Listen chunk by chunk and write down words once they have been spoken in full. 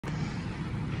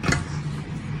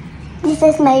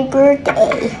this is my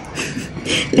birthday.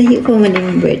 Layo pa man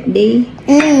yung birthday.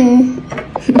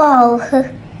 Wow.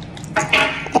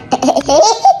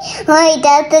 Wait,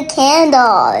 that's a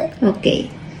candle.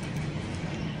 Okay.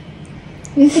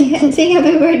 Say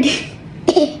happy birthday.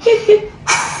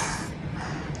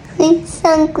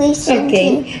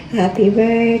 Okay. Happy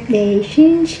birthday,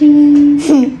 Shin Shin.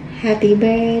 Happy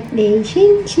birthday,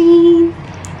 Shin Shin.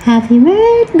 Happy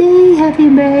birthday, happy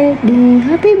birthday,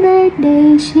 happy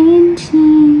birthday, Shin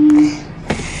Shin.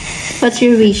 What's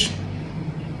your wish?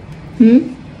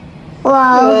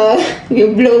 Wow.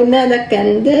 You blow na the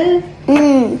candle.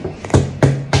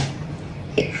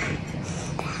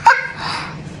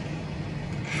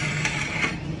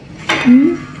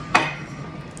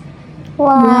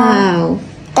 Wow.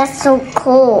 That's so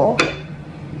cool.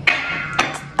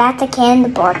 That's a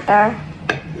candy butter.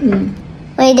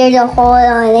 Wait, there's a hole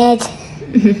on it.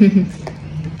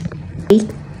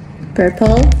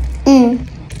 Purple.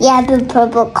 Yeah, the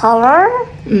purple color.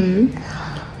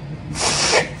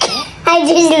 I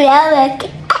just love it.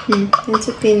 That's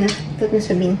okay na. Put na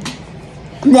sa bin.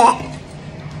 Blech.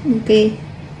 Okay.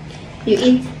 You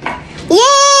eat?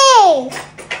 Yay!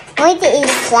 Want to eat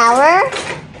flour?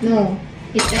 No.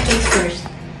 Eat the cake first.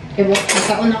 Okay,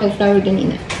 nakauna kay flour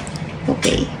ganina.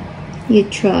 Okay. You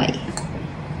try.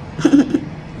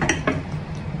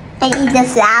 I eat the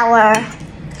flour.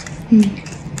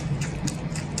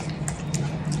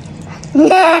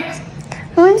 Nah.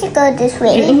 I want to go this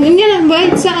way. Hindi na,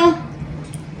 bayad sa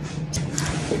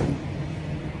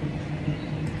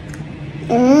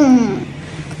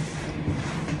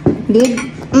Good?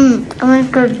 I want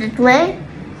to go this way.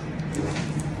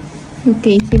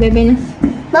 Okay, say bye-bye na.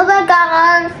 Bye-bye,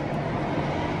 guys.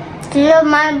 See you on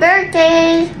my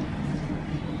birthday.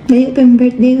 Layo pa yung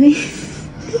birthday,